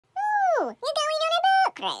You're going on a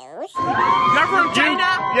boat cruise? You're from China?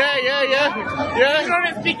 Yeah. You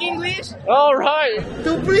don't speak English? All right.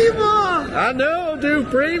 Tu primo! I know, do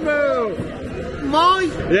primo. Moi!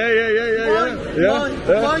 Yeah.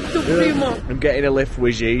 Moi tu primo! I'm getting a lift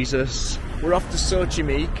with Jesus. We're off to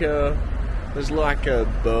Xochimilco. There's like a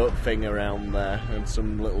boat thing around there and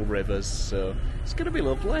some little rivers, so it's gonna be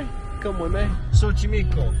lovely. Come with me.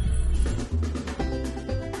 Xochimilco.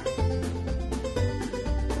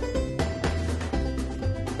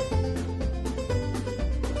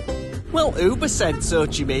 Well, Uber said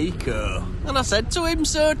Xochimilco, and I said to him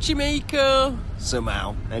Xochimilco.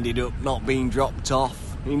 Somehow ended up not being dropped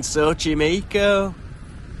off in Xochimilco.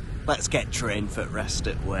 Let's get train for the rest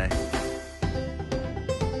of the way.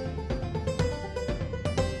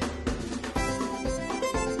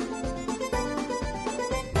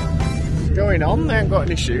 What's going on? They ain't got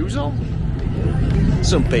any shoes on.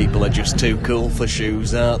 Some people are just too cool for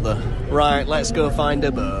shoes, aren't they? Right, let's go find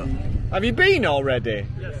a boat. Have you been already?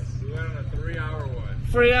 Yes, we went on a 3-hour one.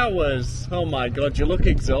 3 hours? Oh my god, you look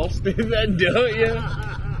exhausted then, don't you?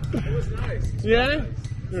 It was nice. Yeah?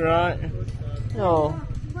 Right. Oh.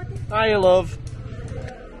 Hiya, love.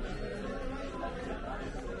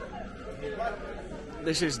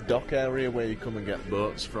 This is dock area where you come and get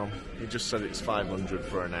boats from. You just said it's 500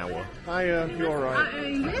 for an hour. Hiya, you alright?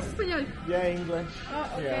 English, español. Yeah, English. Oh,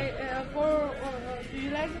 okay. Do you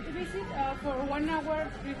like to visit for 1 hour,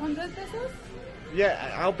 300 pesos? Yeah,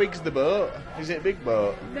 how big's the boat? Is it a big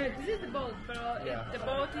boat? This is the boat, but the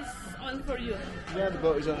boat is on for you. Yeah, the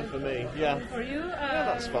boat is only for me. Yeah. For you, Yeah,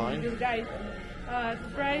 that's fine. You guys, the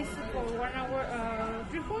price for 1 hour,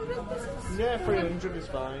 300 pesos? Yeah, 300 is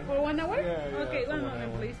fine. For 1 hour? Yeah, Okay, for 1 1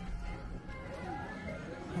 moment, hour. please.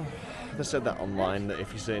 They said that online, that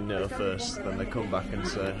if you say no first, then they come back and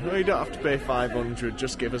say, no, you don't have to pay 500,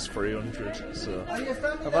 just give us 300. So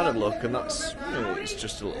I've had a look, and that's, you know, it's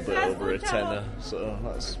just a little bit over a tenner. So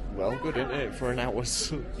that's, well, good, isn't it, for an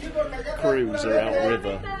hour's cruise around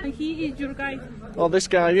river. He is your guide. Oh, this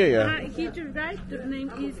guy here? He's your guide. The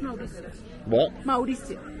name is Mauricio. What?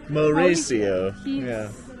 Mauricio. Mauricio. He's Yeah.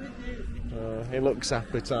 He looks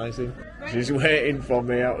appetising. She's waiting for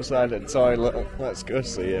me outside the toilet. Let's go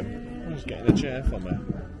see him. He's getting a chair for me.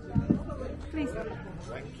 Please.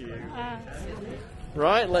 Thank you.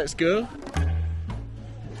 Right, let's go.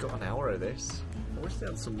 We've got an hour of this. I wish they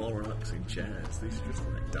had some more relaxing chairs. These are just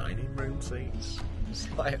like dining room seats. It's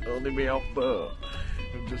like only me off boat.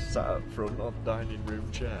 I'm just sat up front on dining room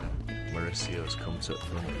chair. Mauricio's come to the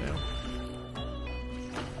front now.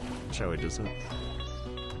 Watch how he does it.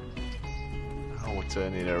 How we're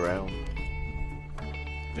turning around.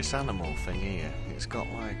 This animal thing here, it's got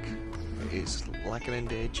like, it's like an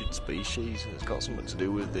endangered species. It's got something to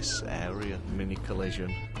do with this area. Mini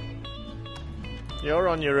collision. You're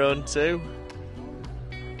on your own too.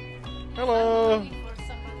 Hello.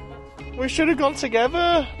 We should have gone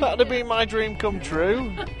together. That'd have been my dream come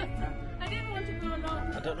true. I didn't want to go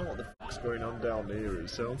alone. I don't know what the fuck's going on down here. It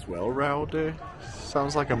sounds well rowdy.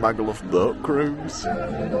 Sounds like a Magaluf boat cruise.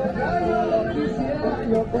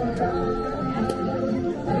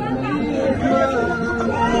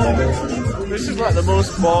 This is like the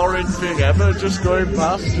most boring thing ever, just going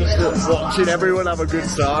past, just watching everyone have a good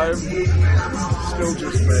time. Still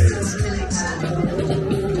just me.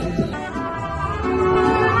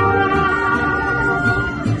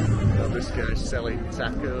 Oh, this guy's selling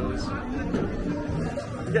tacos.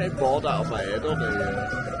 I'm getting bored out of my head on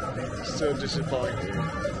here. So disappointing.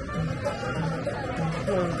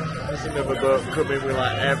 There's another boat coming with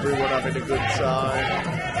like everyone having a good time.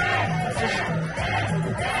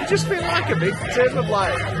 I just feel like a victim of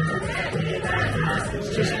like,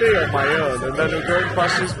 it's just me on my own, and then I'm going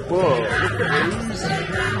past this boat. Look at these.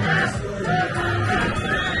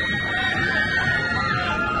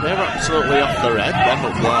 They're absolutely off their head, them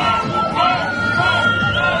up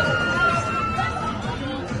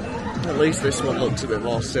there. At least this one looks a bit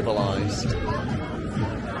more civilised.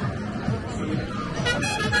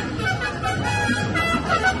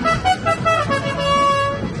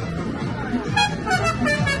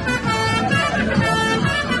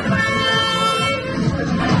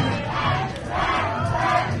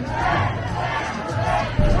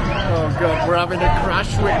 Oh god, we're having a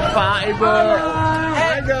crash with party boat.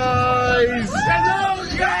 Hi guys! Hello,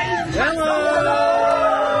 guys! Hello!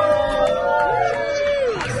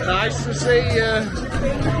 Nice to see you.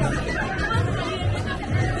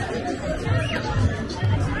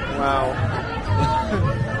 Wow.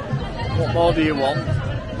 What more do you want?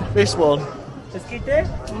 This one. Esquite,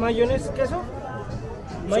 mayonnaise, queso,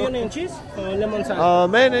 mayonnaise and cheese, or lemon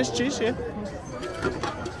salad. Mayonnaise, cheese, yeah.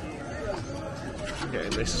 Getting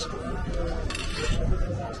of this.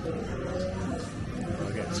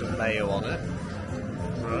 I'll get some mayo on it.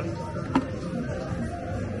 Right.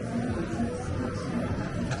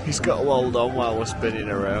 He's got to hold on while we're spinning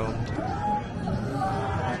around.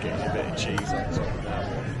 Getting a bit of cheese on top of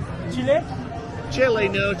that. Chile? Chili,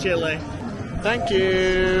 no chili. Thank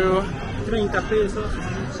you. 30 pesos.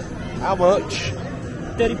 How much?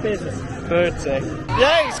 30 pesos. 30.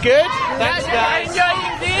 Yeah, it's good. Thanks, guys.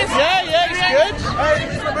 Enjoying this? Yeah, it's good. Hey,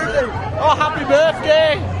 it's my birthday. Oh, happy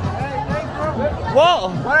birthday. What?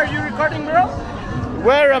 Why are you recording, bro?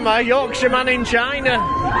 Where am I? Yorkshire man in China.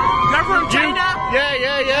 You're from China? Yeah.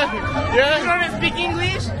 You don't speak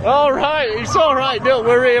English? All right, it's all right. Don't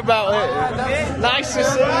worry about it. Nice to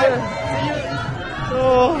see you.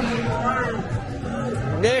 Oh.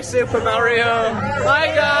 Near Super Mario. Hi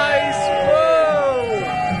guys.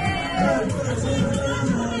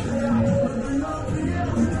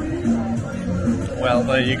 Whoa. Well,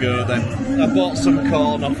 there you go then. I bought some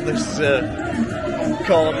corn off this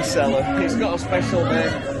corn seller. He's got a special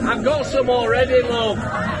name. I've got some already, love.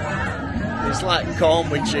 It's like corn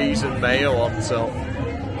with cheese and mayo on top.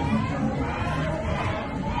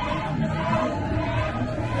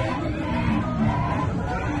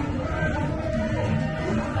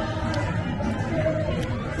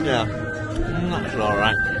 Yeah, that's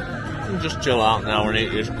alright. Just chill out now and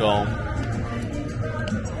eat this corn.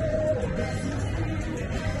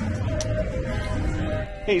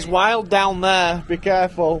 It's wild down there, be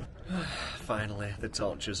careful. Finally, the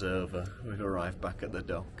torture's over. We've arrived back at the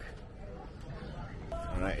dock.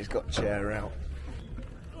 Alright, he's got a chair out.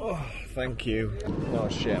 Oh, thank you. Oh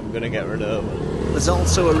shit, I'm gonna get rid of it. There's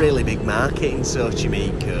also a really big market in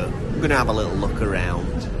Xochimilco. I'm gonna have a little look around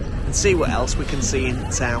and see what else we can see in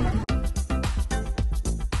town.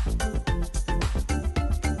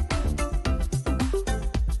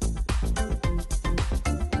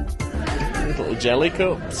 Little jelly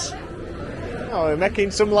cups. Oh, we're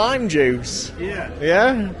making some lime juice. Yeah.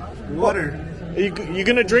 Yeah? Water. You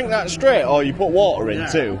going to drink that straight, or you put water in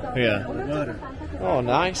too? Yeah. Water. Oh,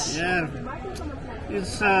 nice. Yeah.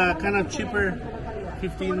 It's kind of cheaper.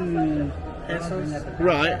 15 pesos.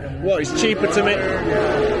 Right. What? It's cheaper to make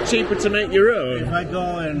your If own. I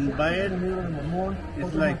go and buy it,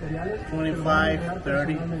 it's like 25,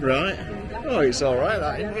 30. Right. Oh, it's all right.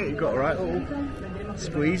 That isn't it? You've got a right little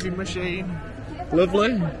squeezing machine.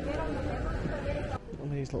 Lovely. What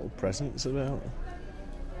are these little presents about?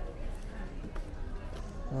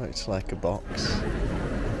 Oh, it's like a box.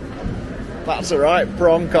 That's alright,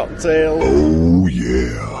 prawn cocktail. Oh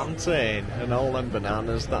yeah. Plantain and all them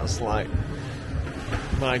bananas, that's like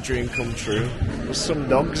my dream come true. There's some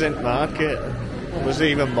dogs in the market. Well, there's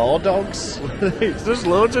even more dogs. There's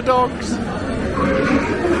loads of dogs.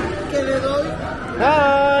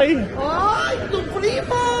 Hi! ¡Ay, tu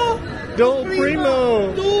primo! Do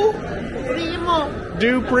primo! ¡Tu primo!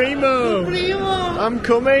 Do primo! ¡Primo! I'm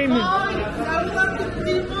coming! ¡Ay, saluda a tu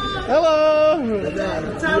primo! Hello!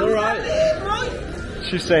 ¡Saluda alright? a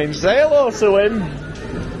She's saying say hello to him.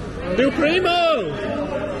 Do primo!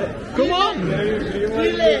 Come on!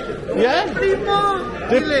 Dile! Yeah? ¡Primo!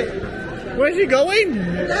 Dile! Where's he going?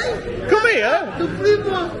 Come here! ¡Tu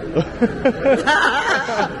primo!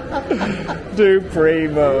 Do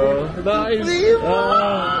primo. That is. Primo!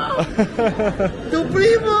 Ah. ¡Tu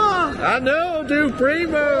primo! I know, do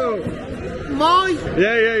primo. ¡Moy!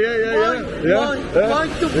 Yeah. Moy,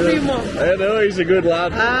 tu primo! I know, he's a good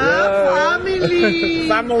lad. Ah, family!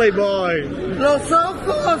 Family boy. ¡Los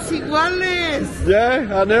ojos iguales!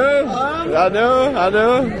 Yeah, I know. I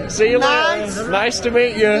know. See you Nice. later. Nice to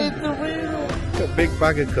meet you. ¡Tu primo! Got a big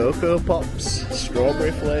bag of Cocoa Pops,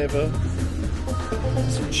 strawberry flavour,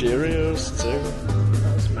 some Cheerios too.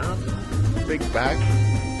 That's mad. Big bag.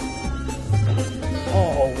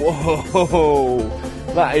 Oh,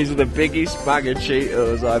 whoa! That is the biggest bag of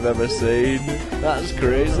Cheetos I've ever seen. That's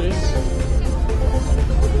crazy.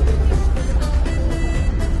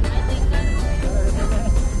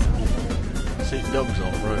 See dogs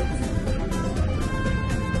on the roof.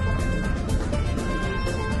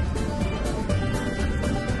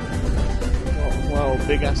 Wow,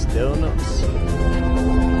 big ass donuts.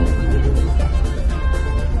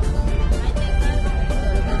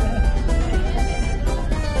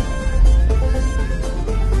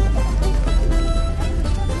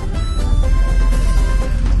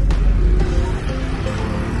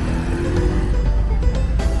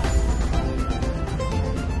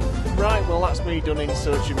 Right, well that's me done in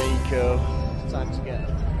Xochimilco. Time to get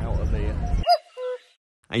out of here.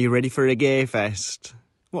 Are you ready for a gay fest?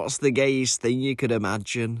 What's the gayest thing you could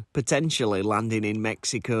imagine? Potentially landing in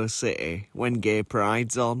Mexico City when Gay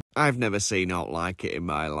Pride's on. I've never seen aught like it in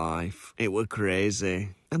my life. It were crazy.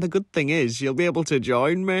 And the good thing is, you'll be able to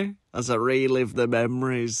join me as I relive the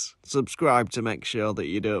memories. Subscribe to make sure that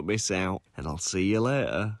you don't miss out. And I'll see you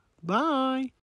later. Bye.